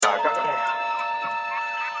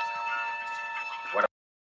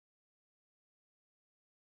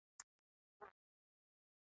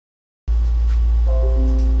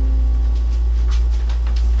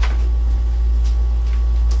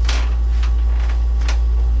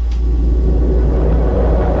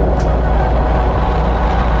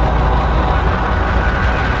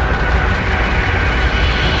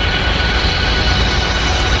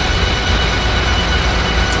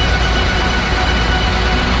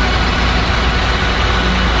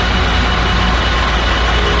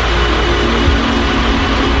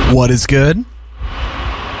What is good?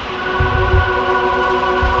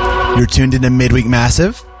 You're tuned into Midweek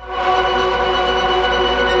Massive.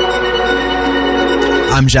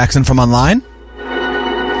 I'm Jackson from online,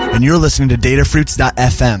 and you're listening to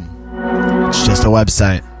datafruits.fm. It's just a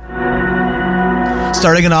website.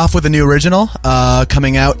 Starting it off with a new original,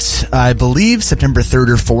 coming out, I believe, September 3rd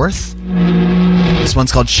or 4th. This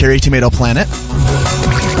one's called Cherry Tomato Planet.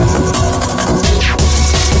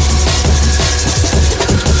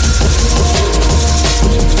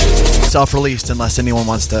 Self-released unless anyone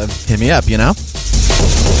wants to hit me up, you know? It's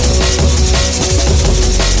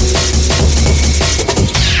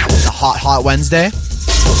a hot Wednesday.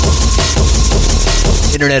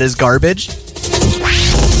 Internet is garbage.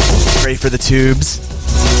 Great for the tubes.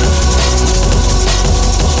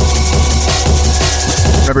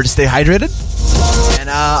 Remember to stay hydrated. And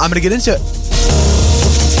I'm going to get into it.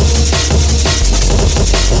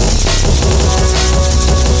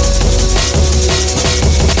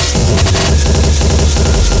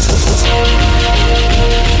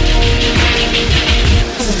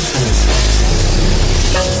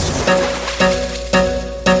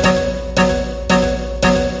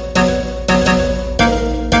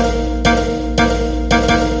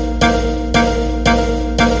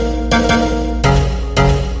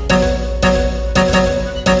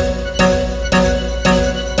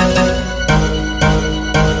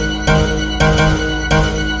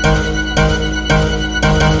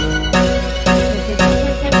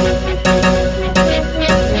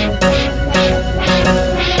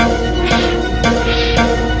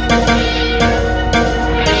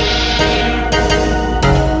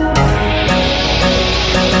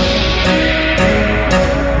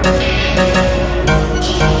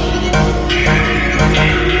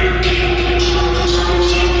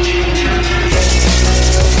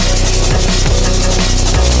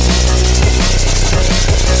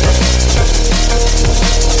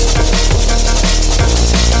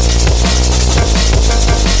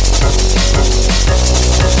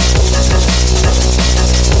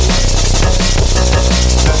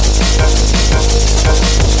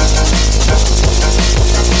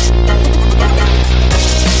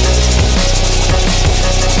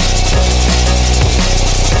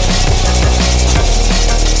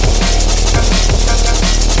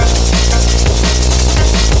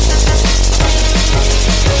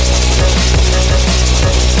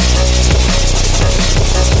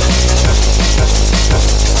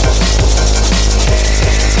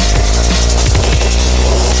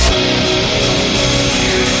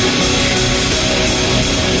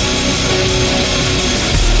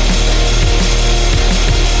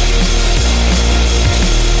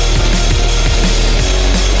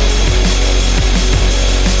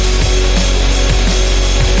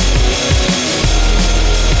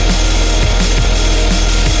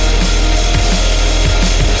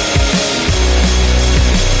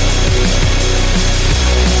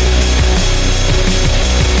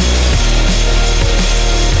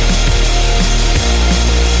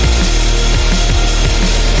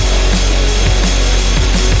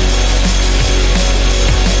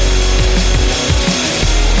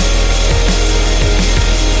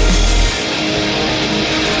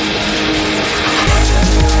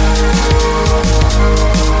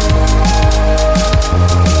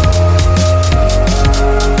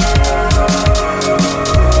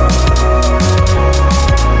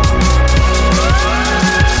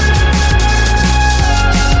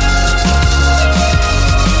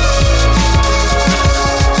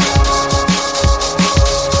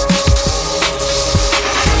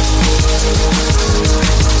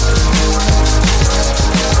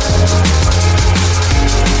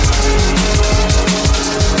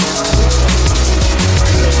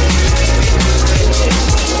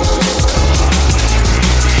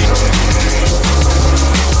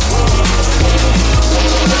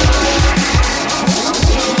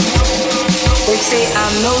 They say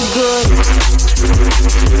I'm no good.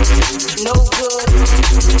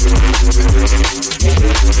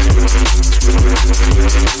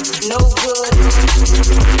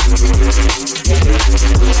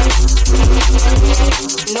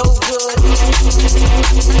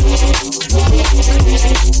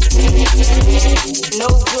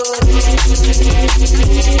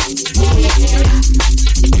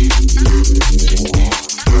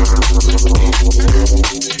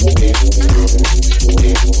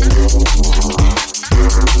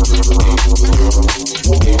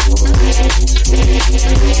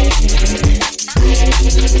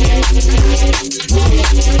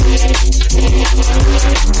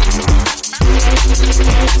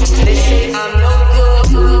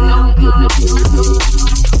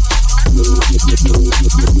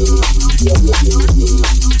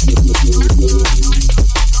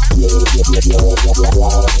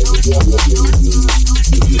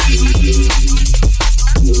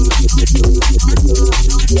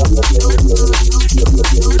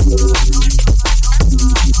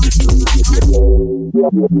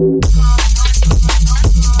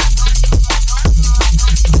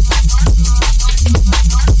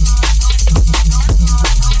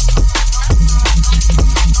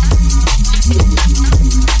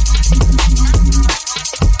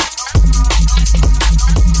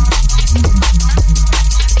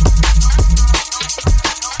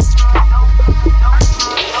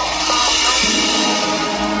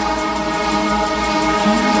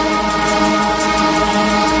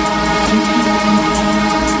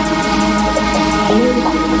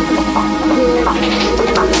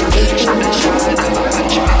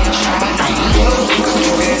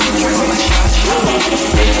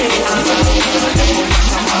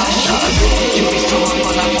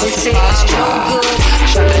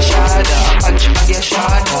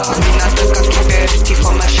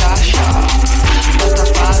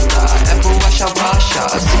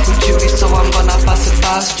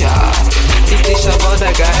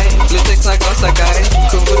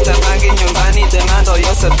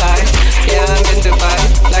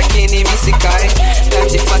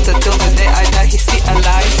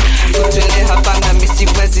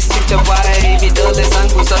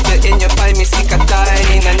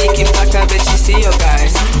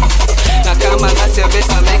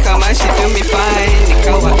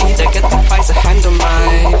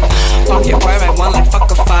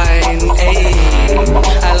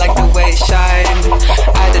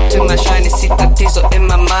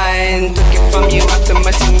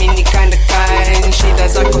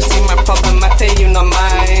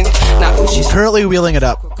 Currently wheeling it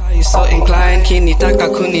up.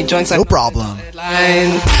 No problem.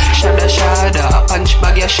 Shada shada, punch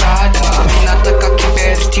bag ya shada. Minataka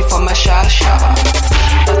kiberti for my shasha.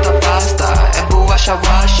 Pasta pasta, ebu washa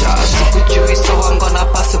washa. Sikujui so I'm gonna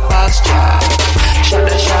pass the pasture.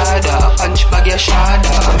 Shada shada, punch bag ya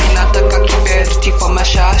shada. Minataka kiberti for my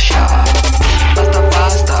shasha. Pasta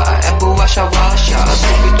pasta, ebu washa washa.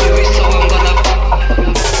 Sikujui so I'm gonna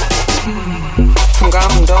funga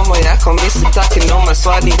mdomo yako misitaki no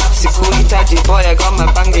maswali. Sikuhitaji boya goma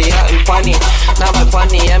bangi ya mpwani. Na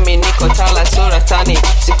mapwani yami niko tala suratani.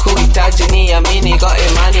 Sikuhitaji ni amini got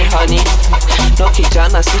imani honey. No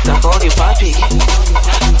kijana sita call you papi.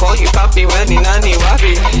 Call you papi weni nani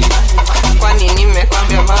wapi. Kwani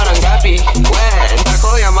nimekwambia mara ngapi. We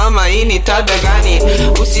ntakoya mama ini tada gani.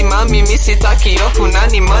 Usimami misitaki yoku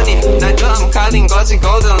nani money. Najua mkali ngozi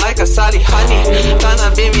golden like asali honey. Tana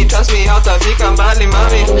bimi trust me hautafika mbali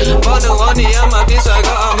mami. Mbona wani ama pisa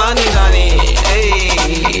got amani ndani.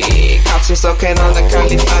 Hey, cops is okay on the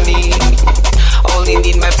Califani. Only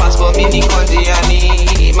need my passport mini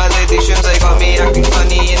kondiani. My lady shoes I got me acting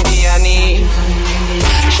funny Indiani.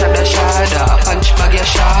 Shada shada, punch bag ya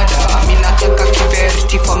shada. Minataka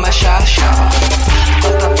kiberti for my shasha.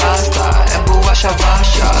 Pasta pasta, ebu washa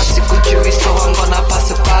washa. Sikujui so I'm gonna pass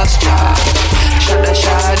the pasture. Shada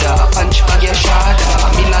shada, punch bag ya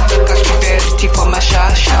shada. Minataka kiberti for my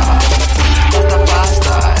shasha. Pasta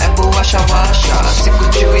pasta, ebu washa washa.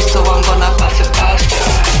 Sikujui so I'm gonna pass the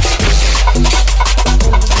pasture.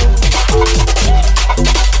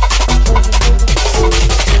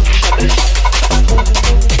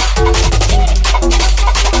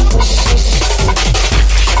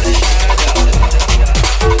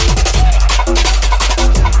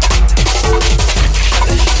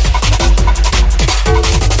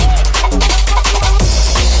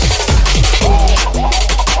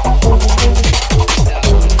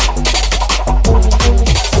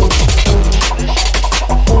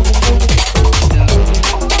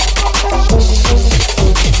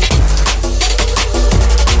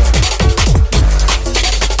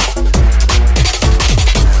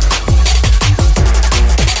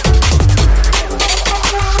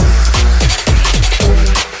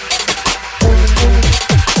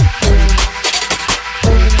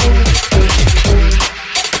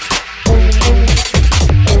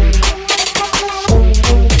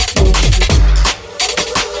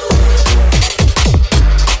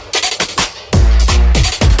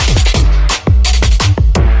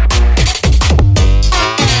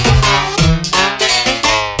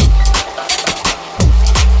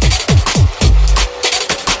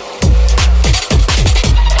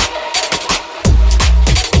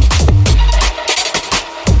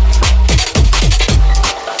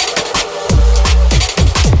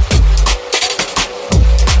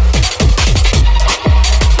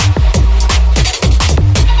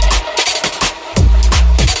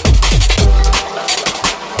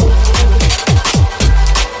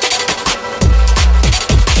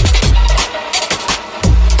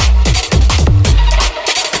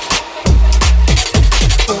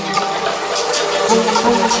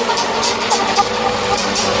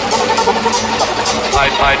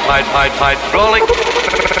 hydraulic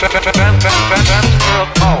transfer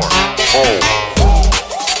of power. Oh.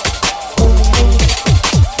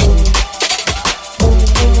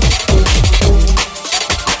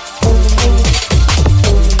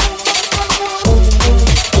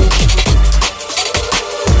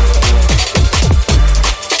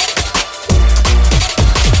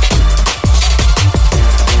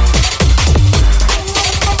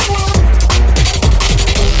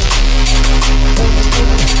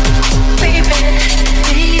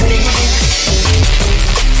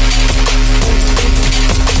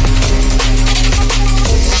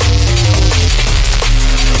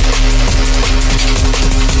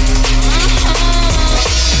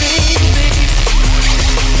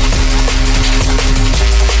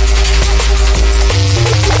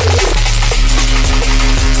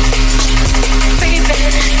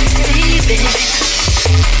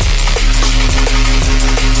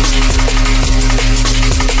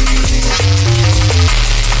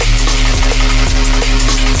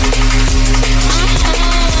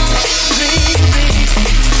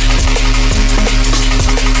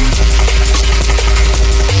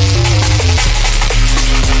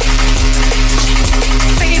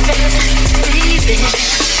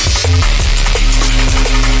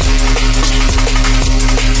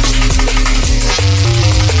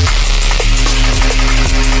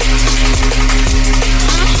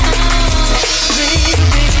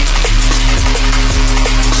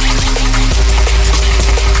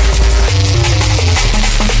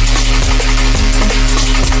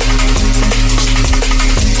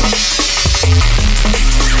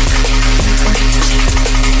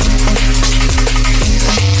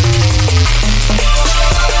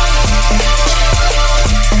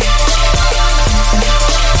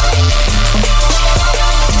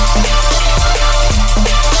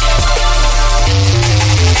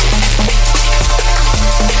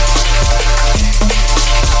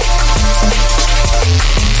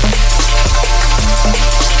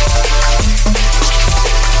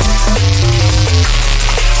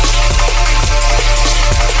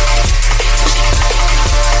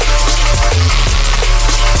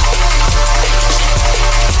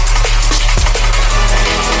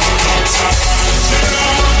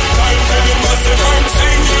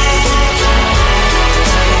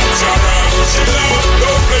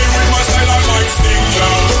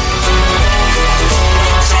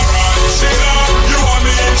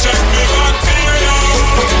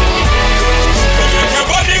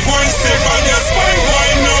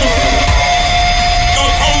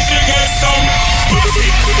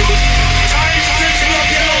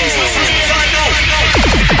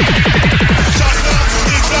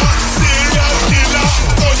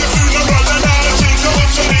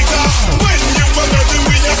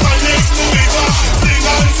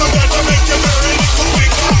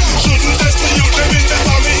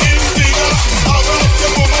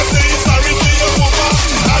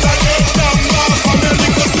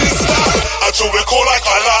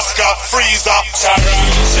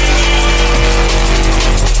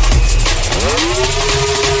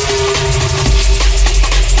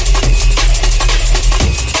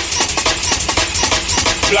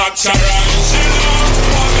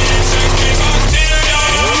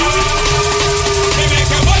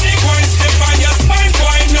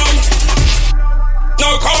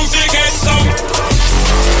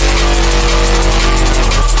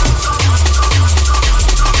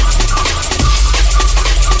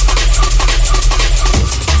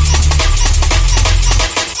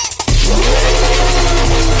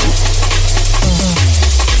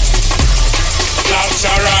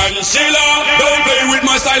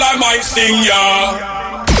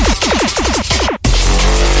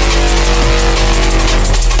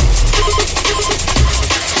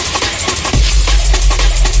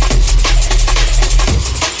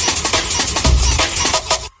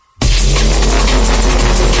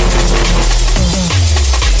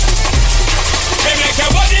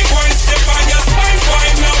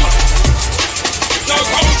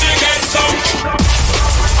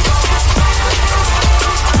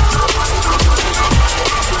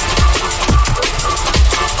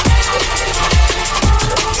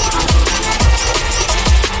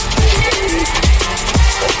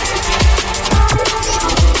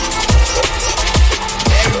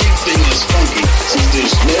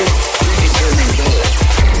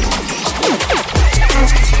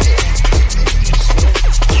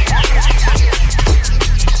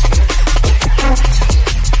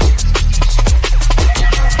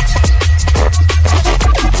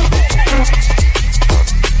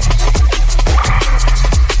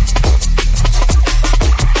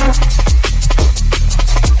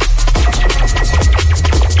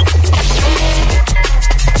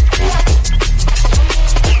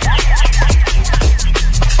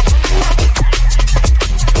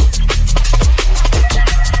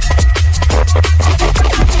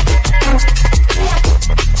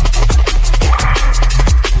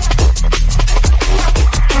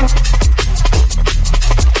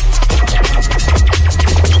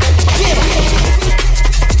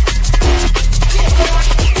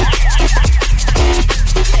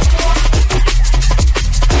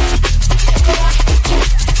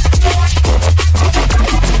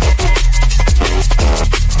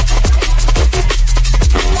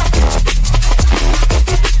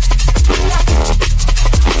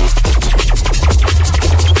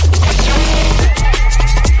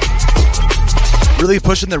 Really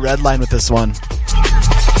pushing the red line with this one.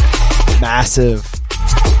 Massive.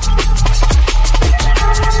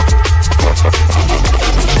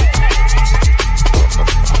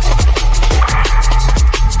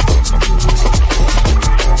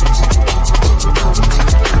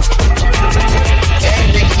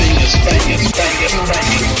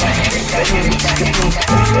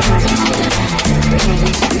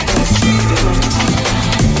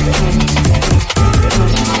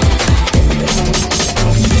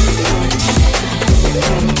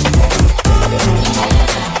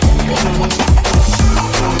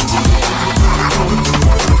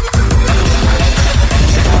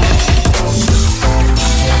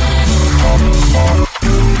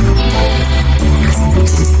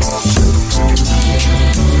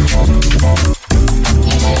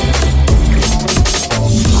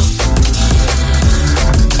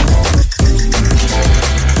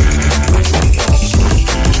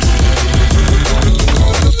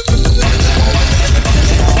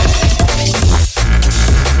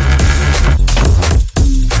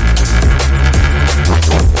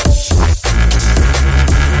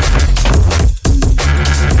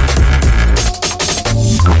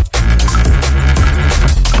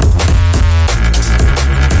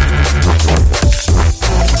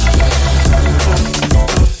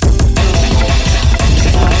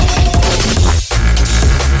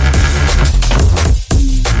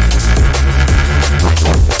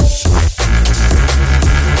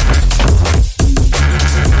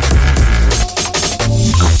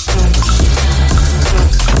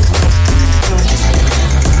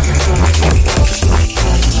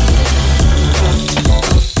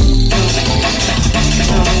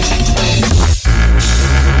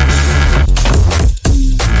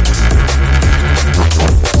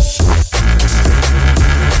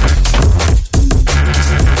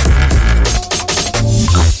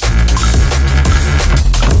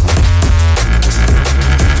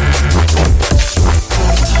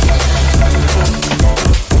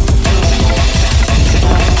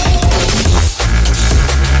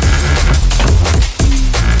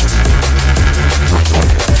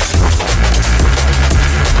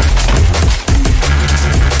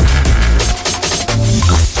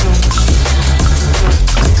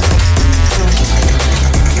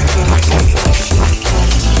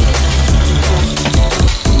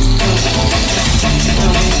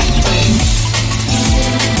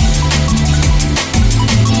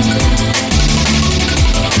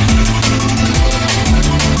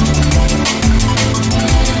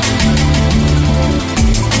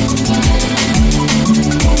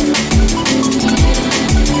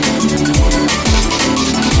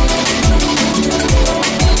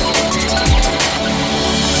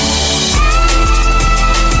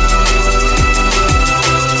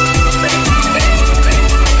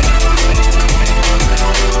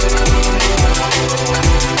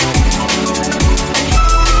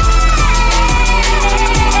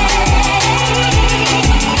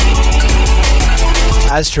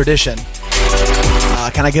 As tradition,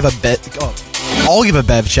 can I give a bet? Oh, I'll give a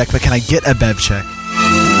bev check, but can I get a bev check?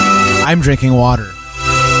 I'm drinking water.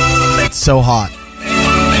 It's so hot.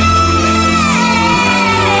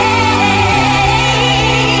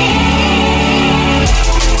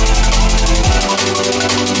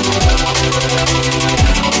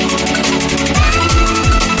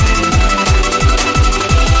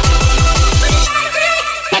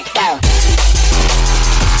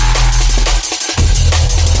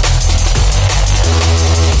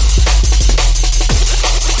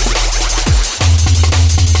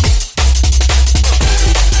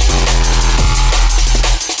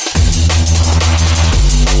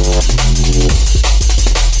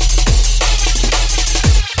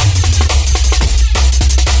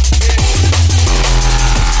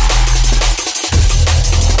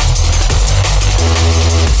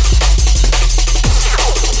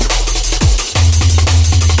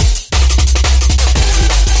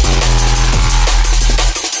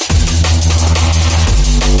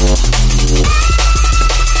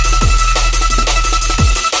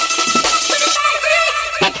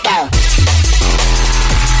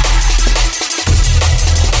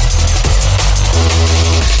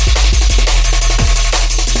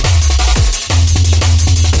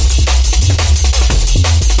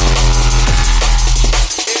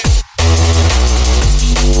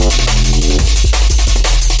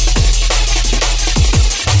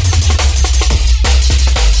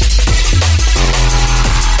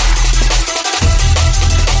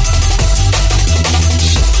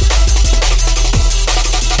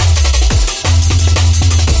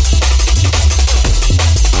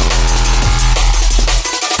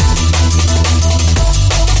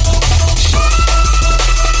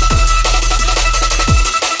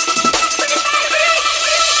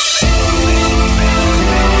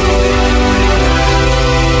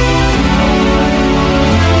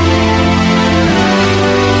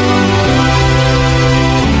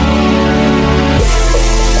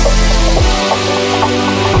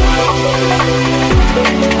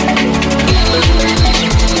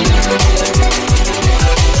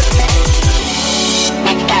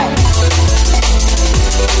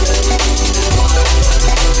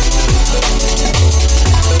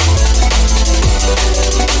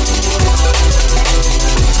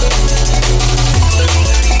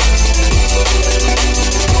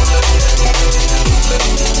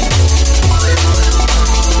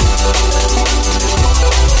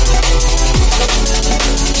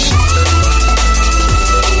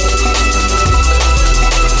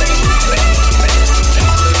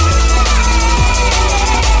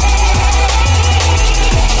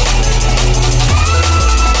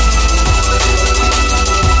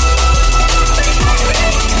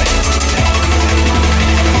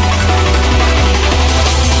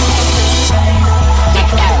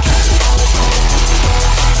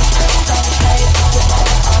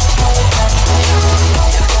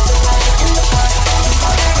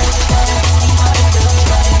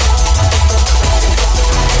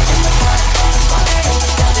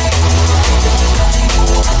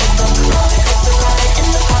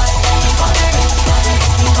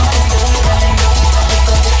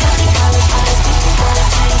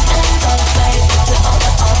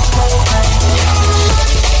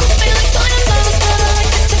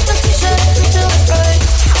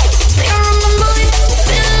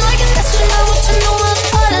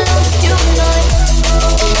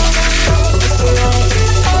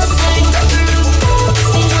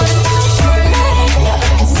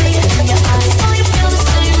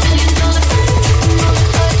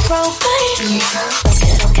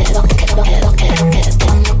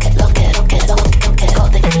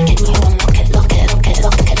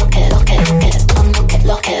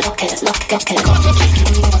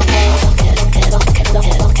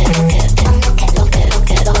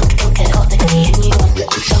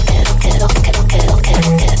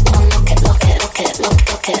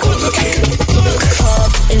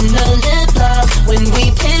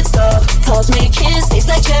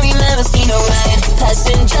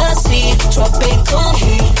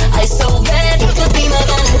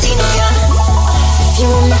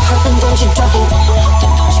 you drop it.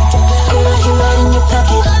 I'm right here right in your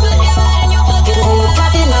pocket. Get it in your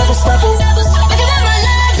pocket, never stop it. If you want my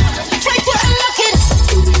love, wait till I lock it.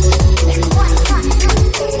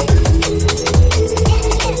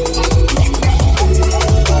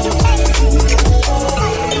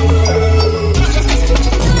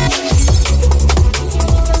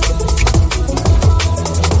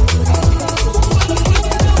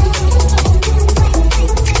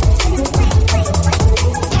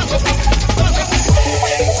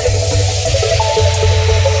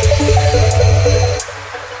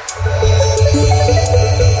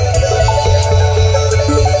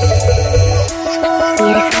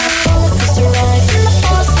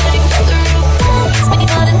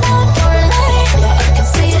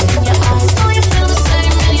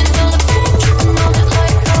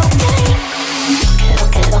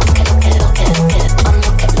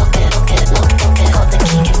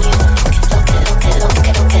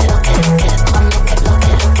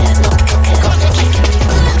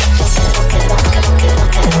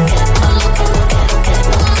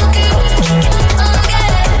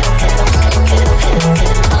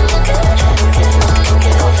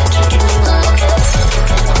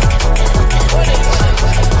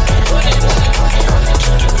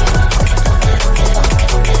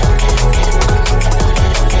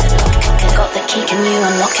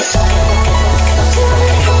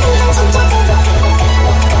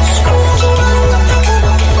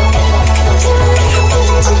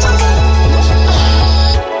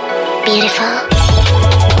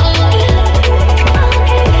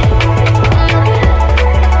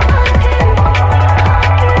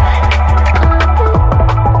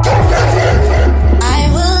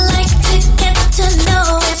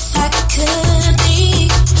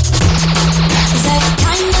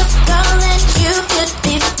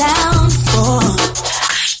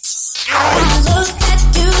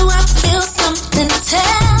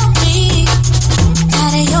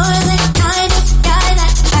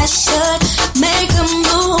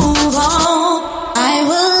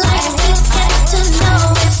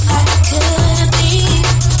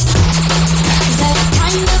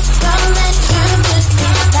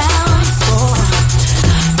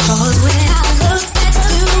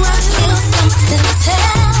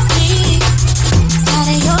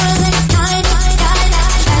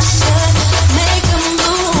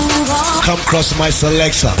 Cross my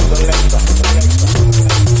selection.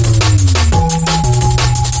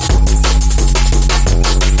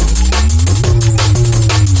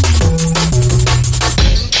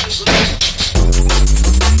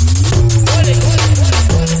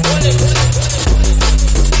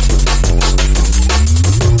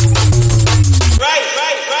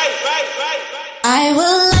 I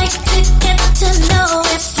would like to get to know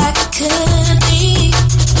if I could be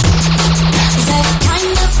that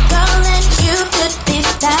kind of girl that you could be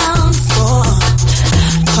down for.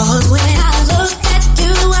 'Cause when I look at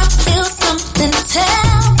you, I feel something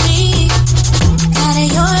tell me that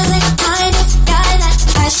you're the kind of guy that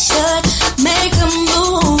I should make a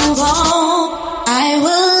move on. I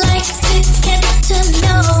would like to get to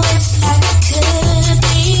know if I could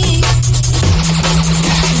be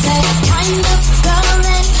that kind of girl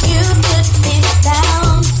that you could be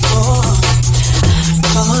down for.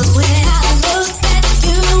 'Cause when I look at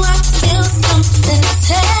you, I feel something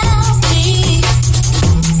tell me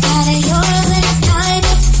that you're the kind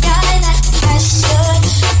of guy that I should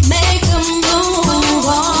make a move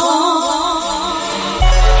on.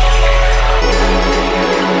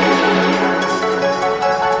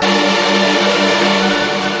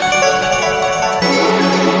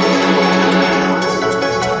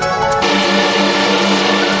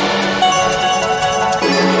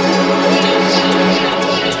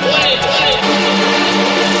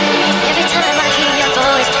 Every time I hear your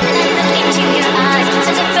voice and I look into your eyes,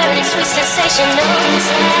 such a burning sweet sensation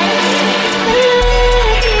inside me.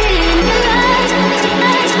 Look in your eyes, eyes,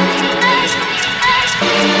 eyes, eyes.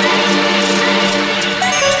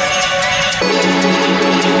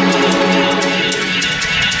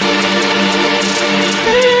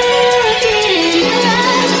 Look in your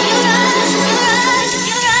eyes, your eyes, your eyes,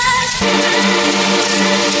 your eyes.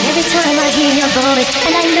 Every time I hear your voice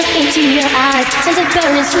and I look into your eyes, sends a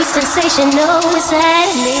burning sweet sensation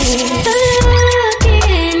inside me. Look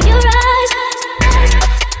in your eyes, eyes,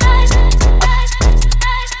 eyes, eyes,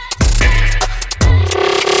 eyes.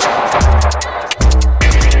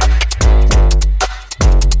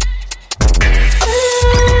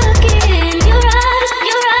 Look in your eyes,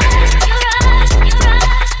 your eyes, your eyes, your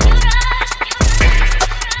eyes, your eyes.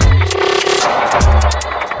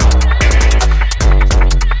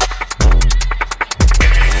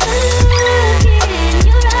 Look in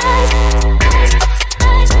your eyes.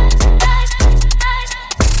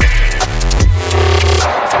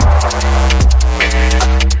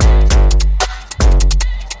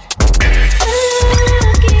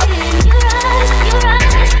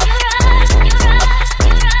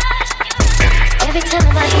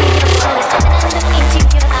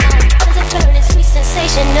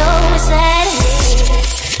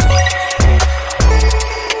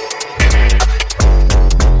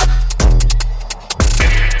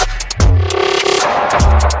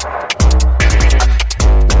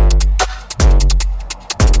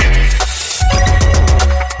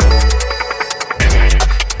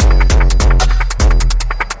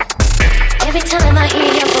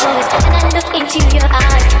 into your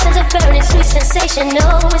eyes, sense a burning sweet sensation,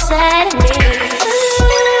 no inside of me.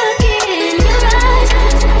 Look in your eyes.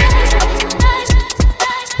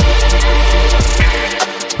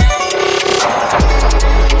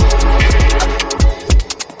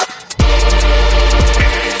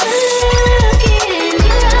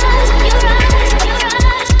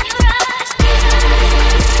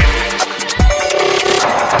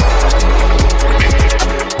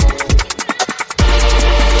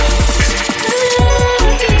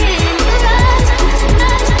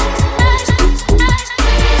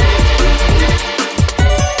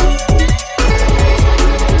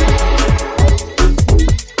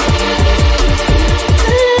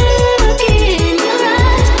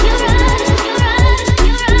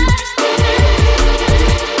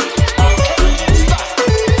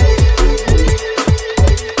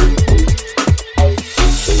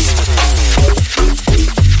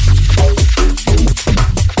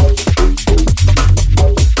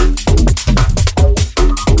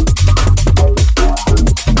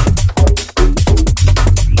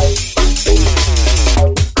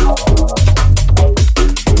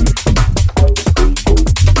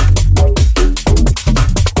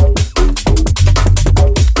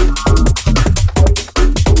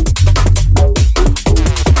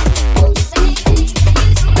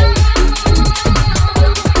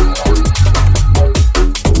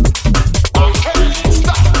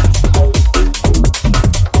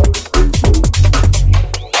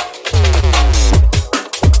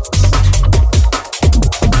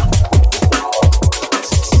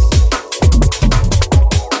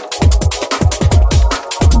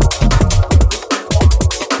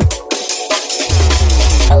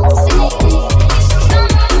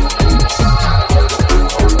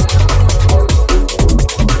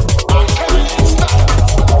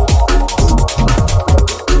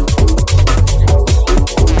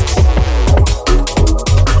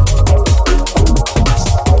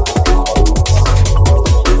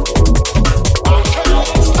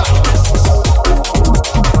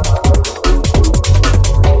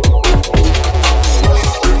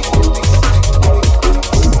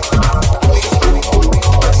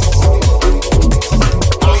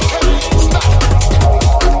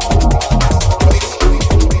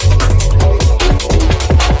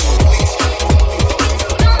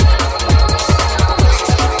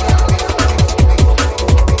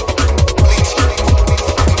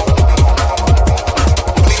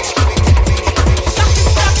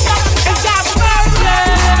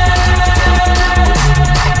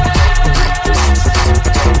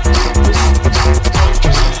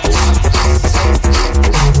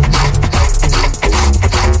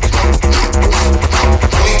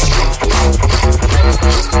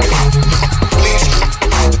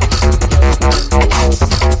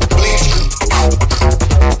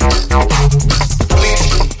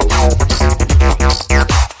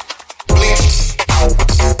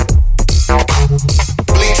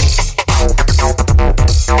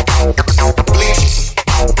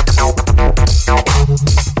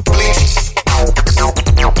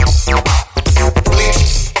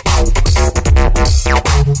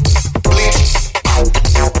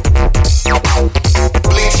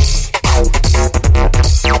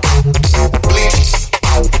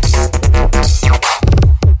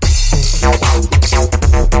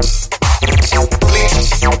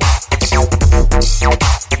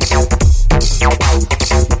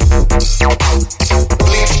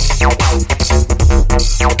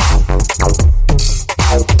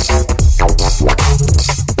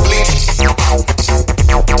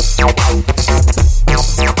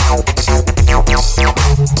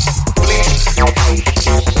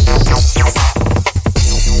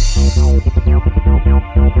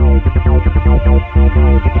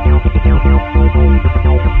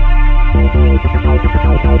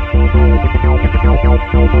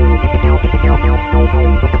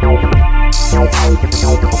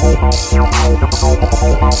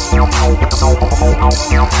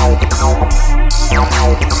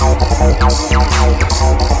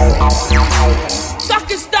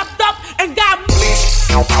 Sucker stepped up and got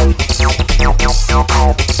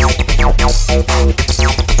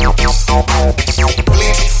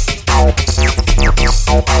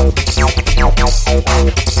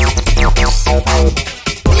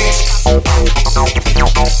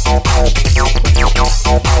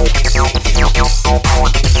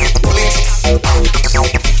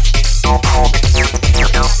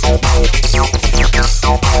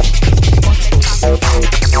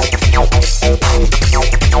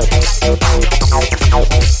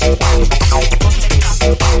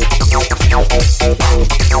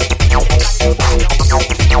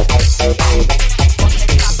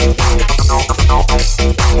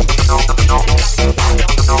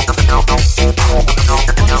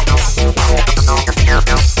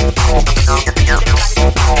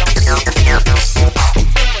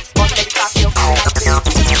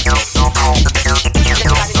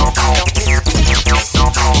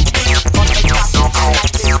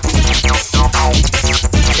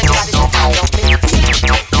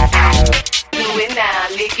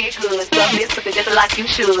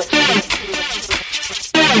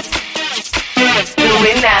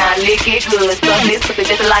good. Suck this pussy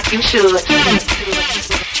just like you should. Do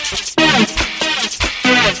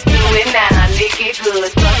it now, lick it good.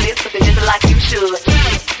 Suck this pussy just like you should.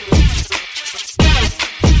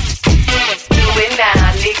 Do it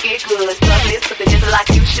now, lick it good. Suck this pussy just like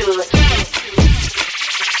you should.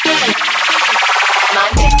 My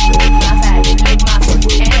neck, my back, lick my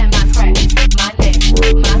foot and my crack. My neck,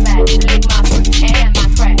 my back, lick my foot and my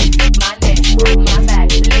crack. My neck, my back,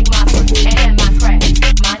 lick my foot and my crack.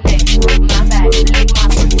 My neck, my back, lick my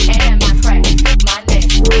foot and my crack. My neck,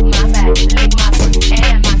 my back, lick my foot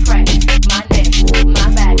and my crack. My neck, my back,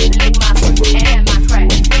 lick my foot and my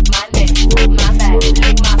crack. My neck, my back, lick my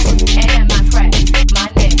foot and my crack. My neck,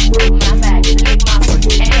 my back, lick my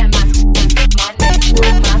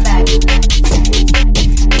foot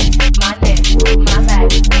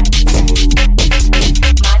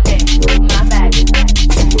and my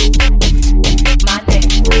my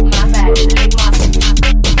neck,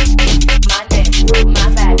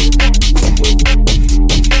 my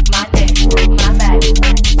back. My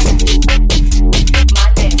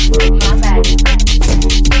neck,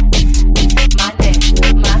 my back. My neck, my back.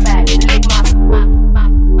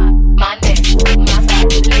 My neck, my back.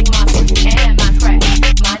 Lick my foot. My neck, my back. My neck, my back. My neck, my back. My neck, my back. Lick my my neck, my back. Lick my foot and my crack.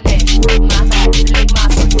 My neck, my back. Lick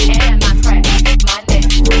my foot and my crack.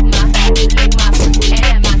 My neck, my back. Lick my foot and my crack. My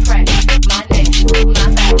neck, my back.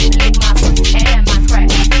 Lick my foot and my crack. My neck, my back. Lick my foot and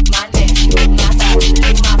my crack. My neck, my back. Lick my foot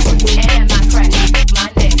and my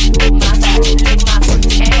crack.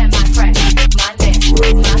 My neck, my back.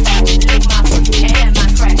 Lick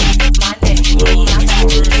my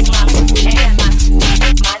foot and my crack.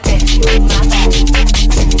 My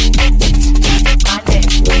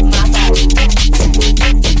neck,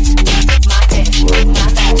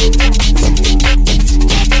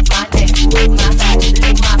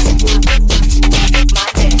 my back.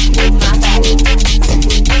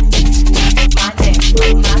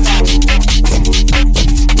 Lick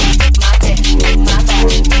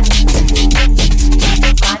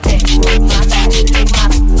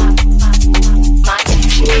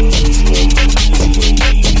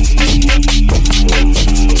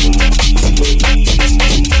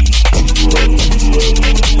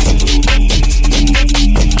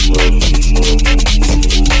my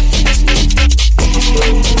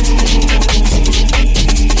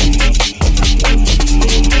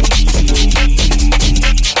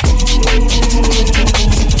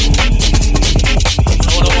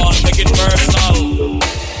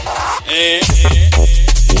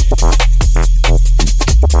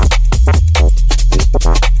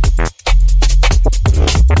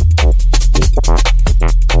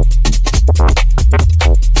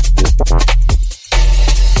and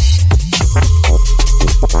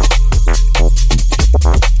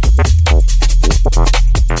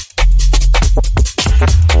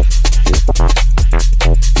my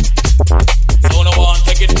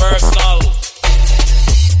my neck, my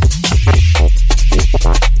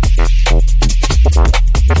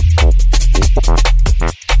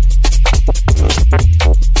back. My neck,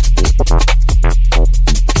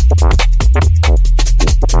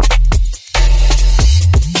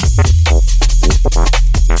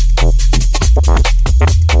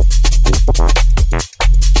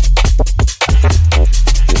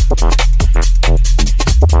 back. My neck, my back. My neck, my back. Lick my foot. My neck, my back. My neck, my back. My neck, my back. My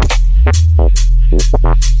neck, my back. Lick my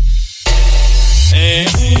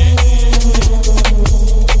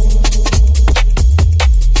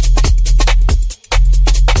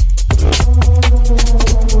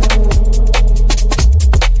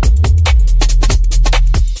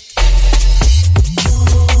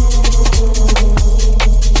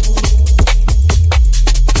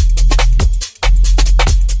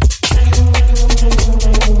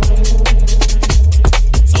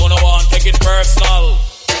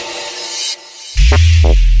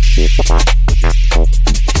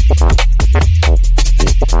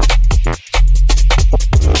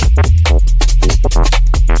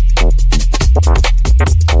my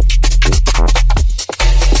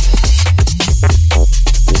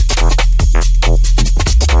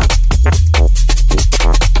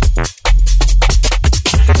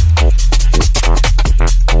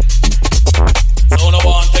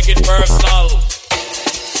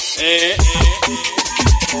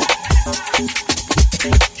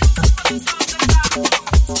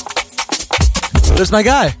There's my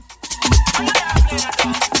guy.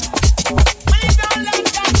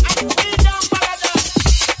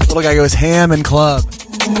 Little guy goes ham and club.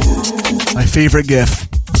 My favorite gif.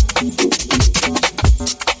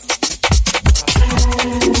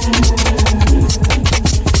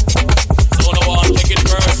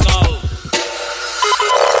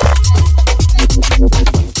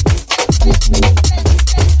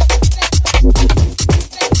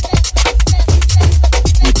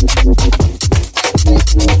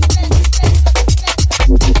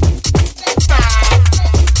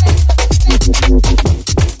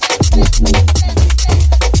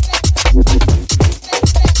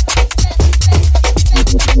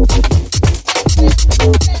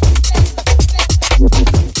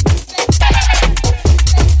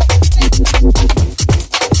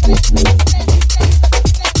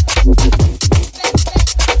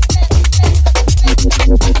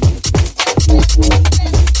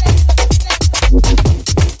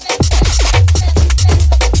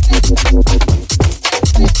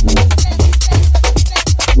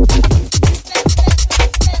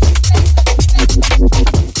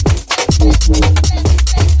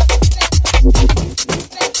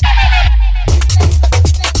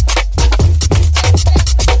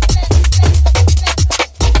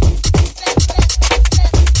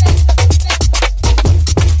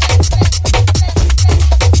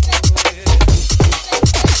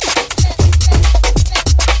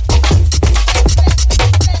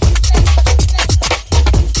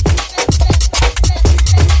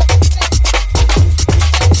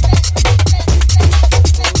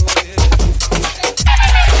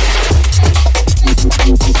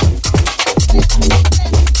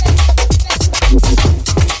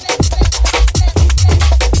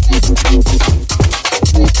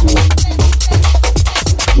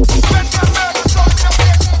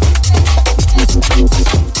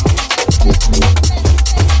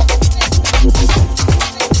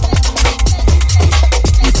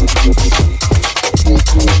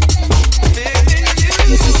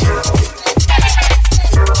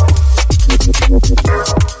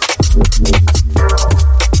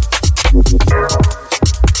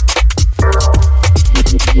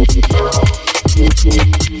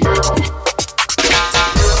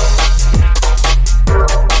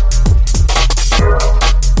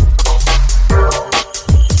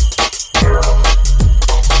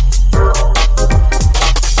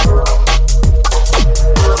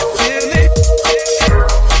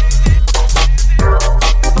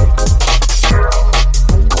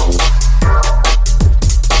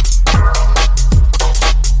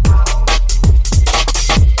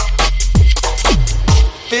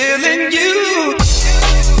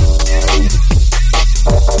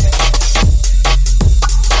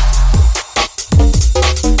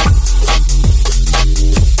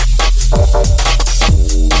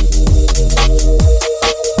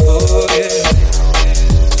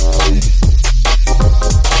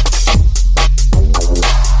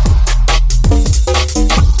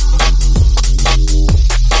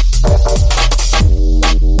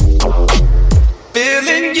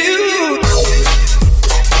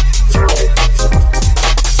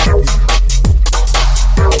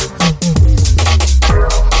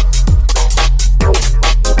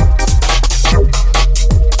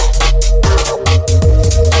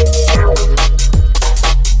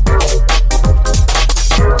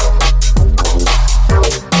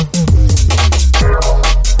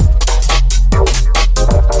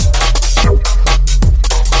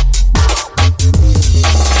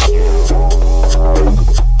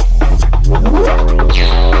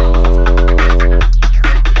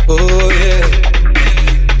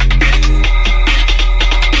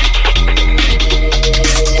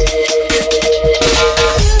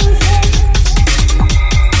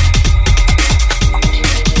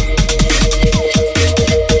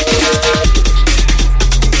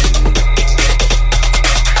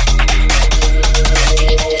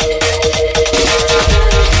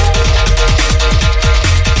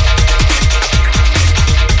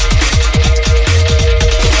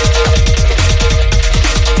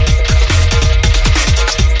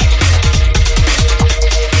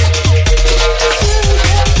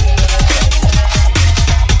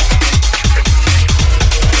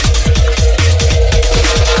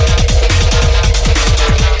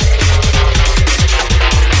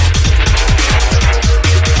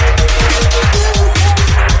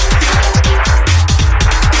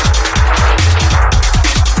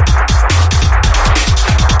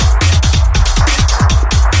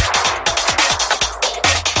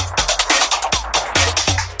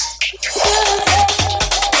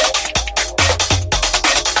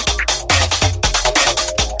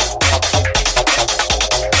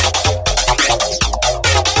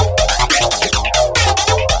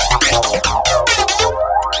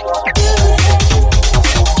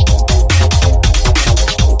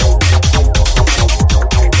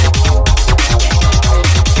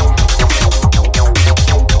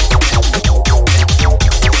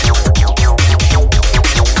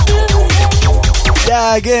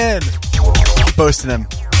 Dragon. Keep posting him.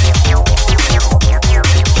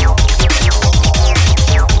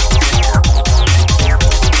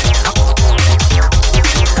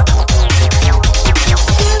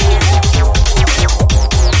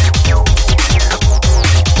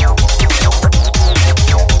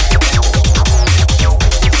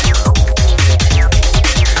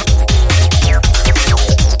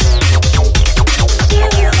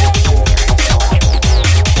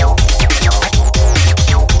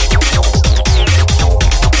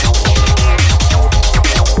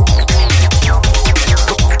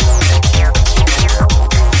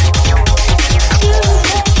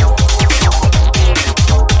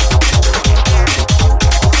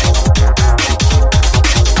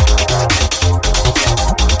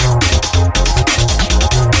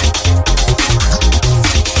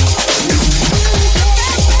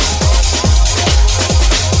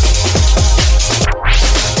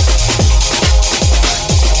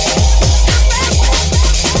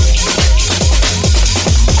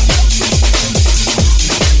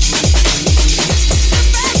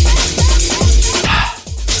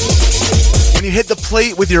 Hit the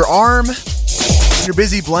plate with your arm, you're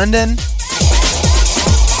busy blending, you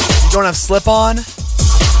don't have slip on.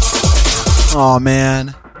 Oh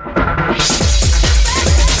man.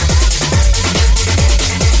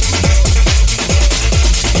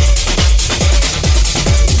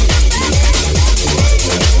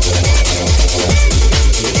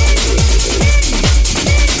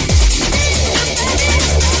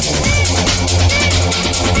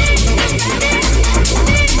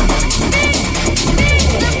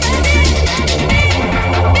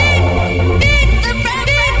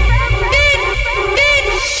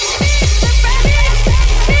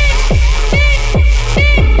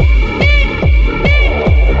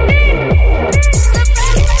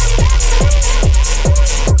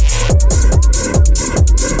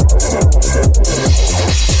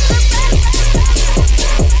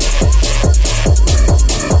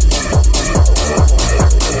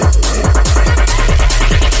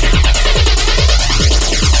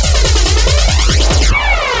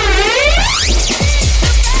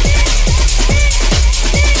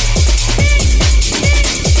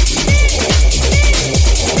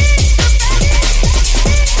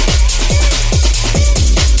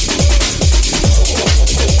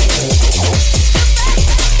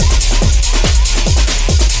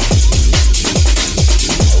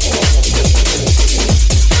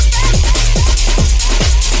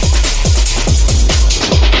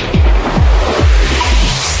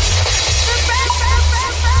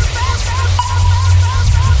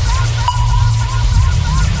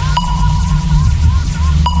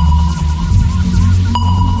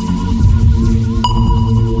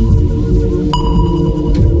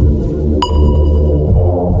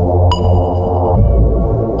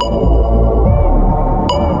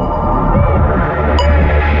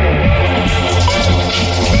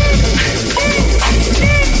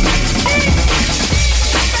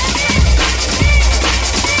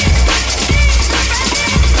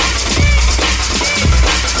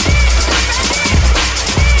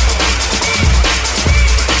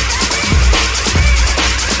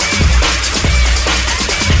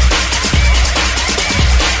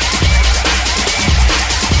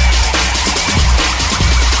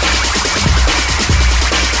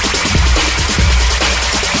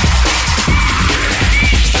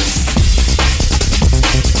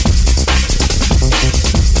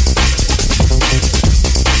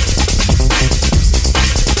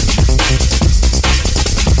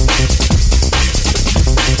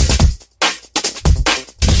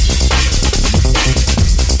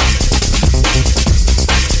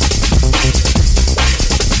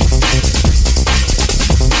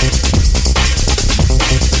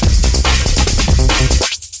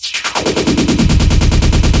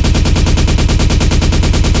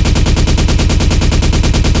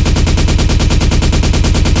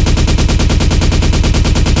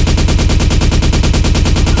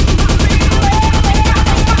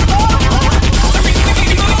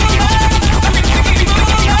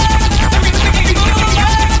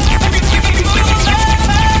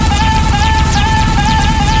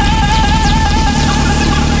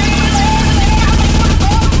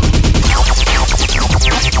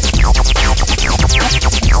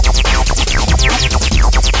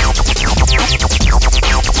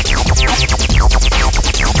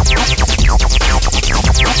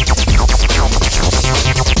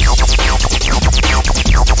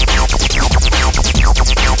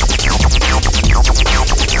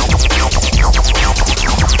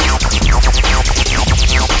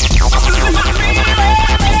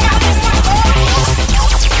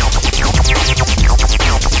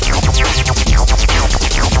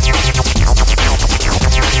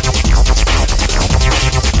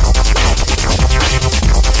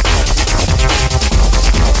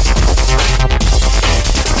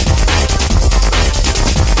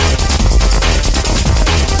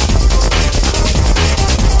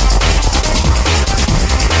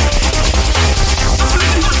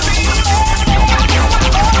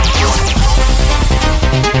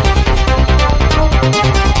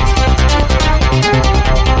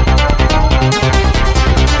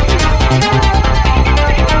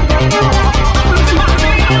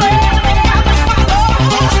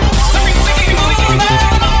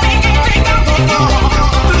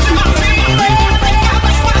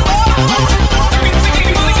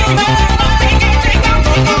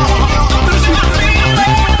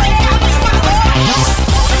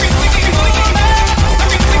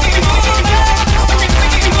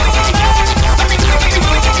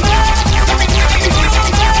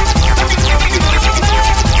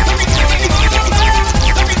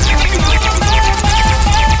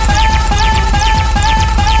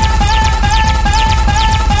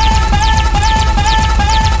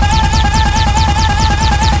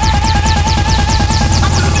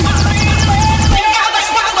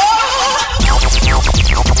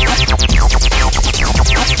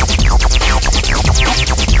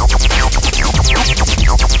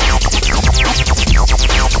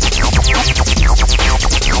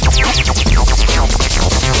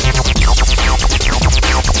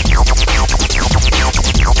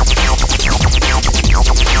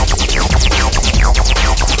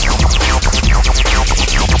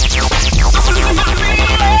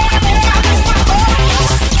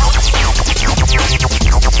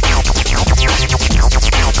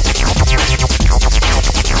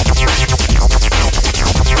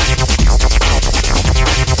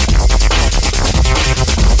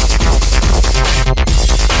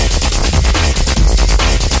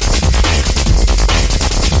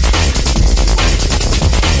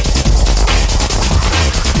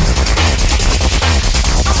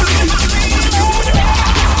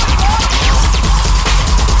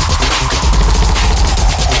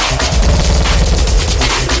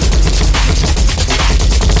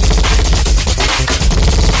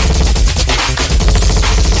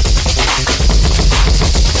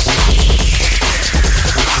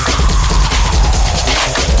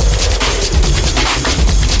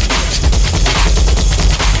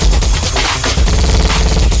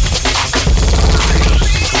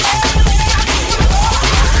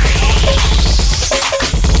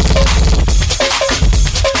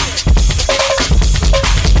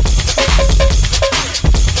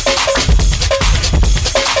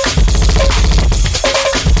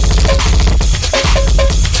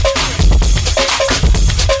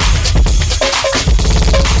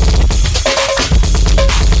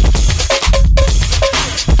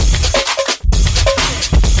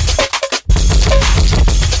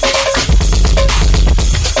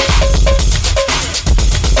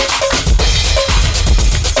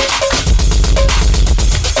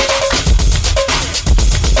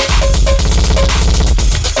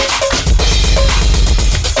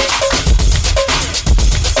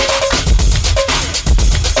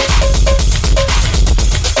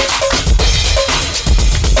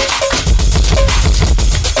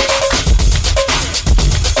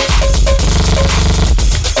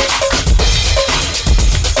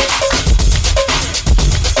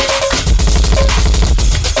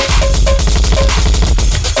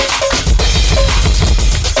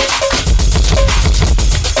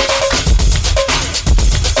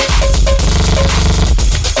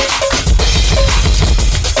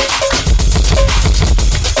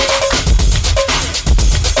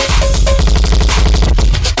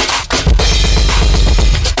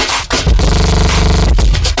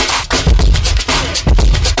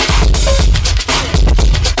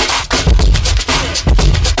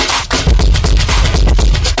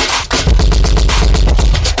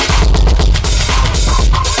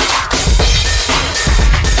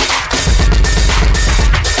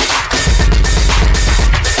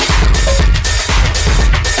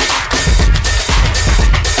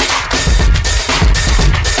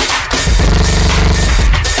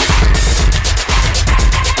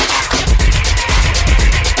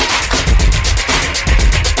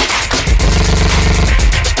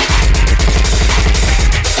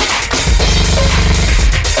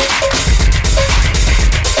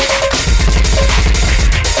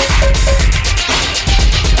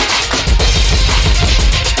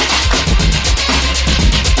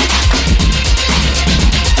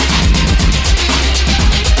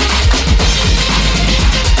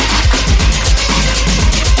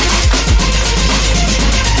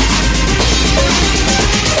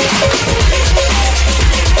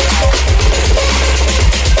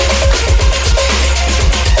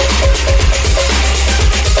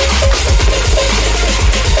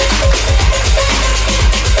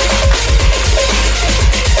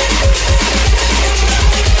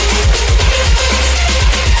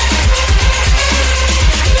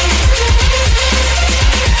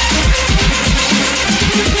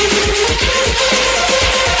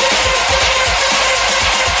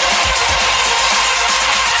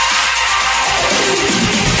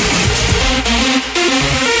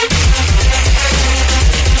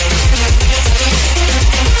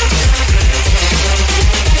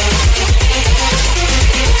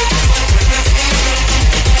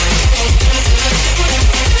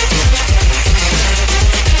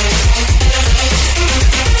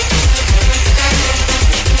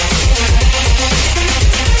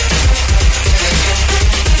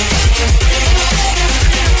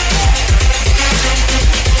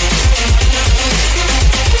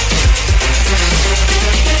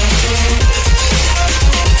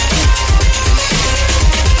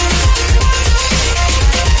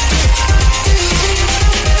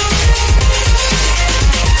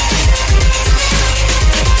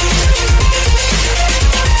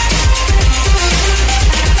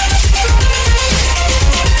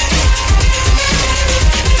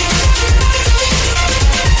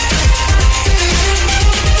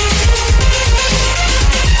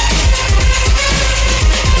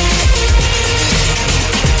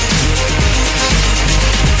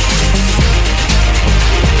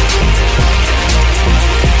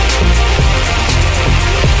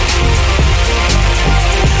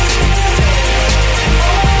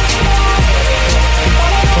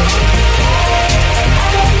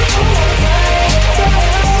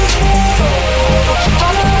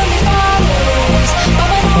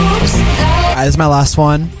 this is my last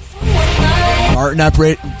one. Martin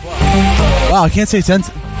Upright. Wow, I can't say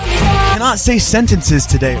cannot say sentences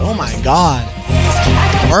today. Oh my god.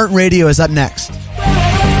 Martin Radio is up next.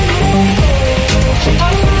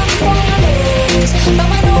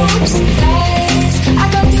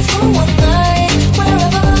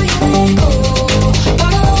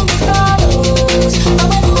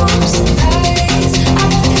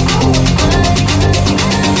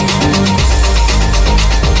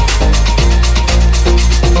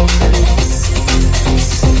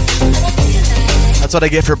 That's what I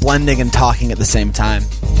get for blending and talking at the same time.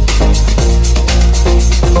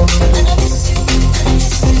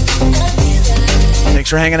 Thanks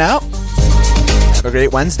for hanging out. Have a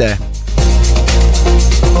great Wednesday.